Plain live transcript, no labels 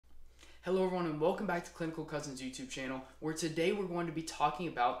Hello everyone and welcome back to Clinical Cousins YouTube channel, where today we're going to be talking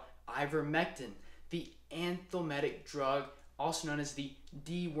about ivermectin, the anthelmintic drug, also known as the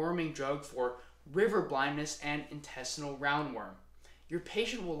deworming drug for river blindness and intestinal roundworm. Your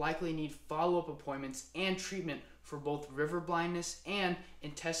patient will likely need follow-up appointments and treatment for both river blindness and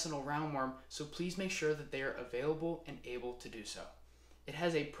intestinal roundworm, so please make sure that they are available and able to do so. It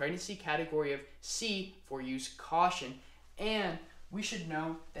has a pregnancy category of C for use caution, and we should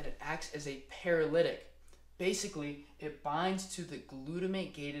know that it acts as a paralytic. Basically, it binds to the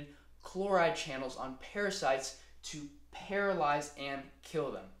glutamate-gated chloride channels on parasites to paralyze and kill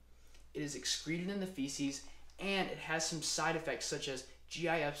them. It is excreted in the feces, and it has some side effects such as GI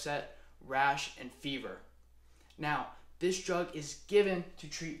upset, rash, and fever. Now, this drug is given to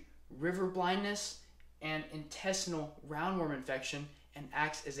treat river blindness and intestinal roundworm infection and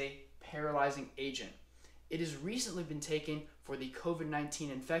acts as a paralyzing agent. It has recently been taken for the COVID-19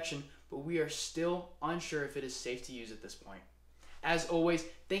 infection, but we are still unsure if it is safe to use at this point. As always,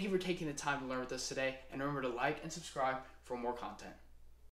 thank you for taking the time to learn with us today, and remember to like and subscribe for more content.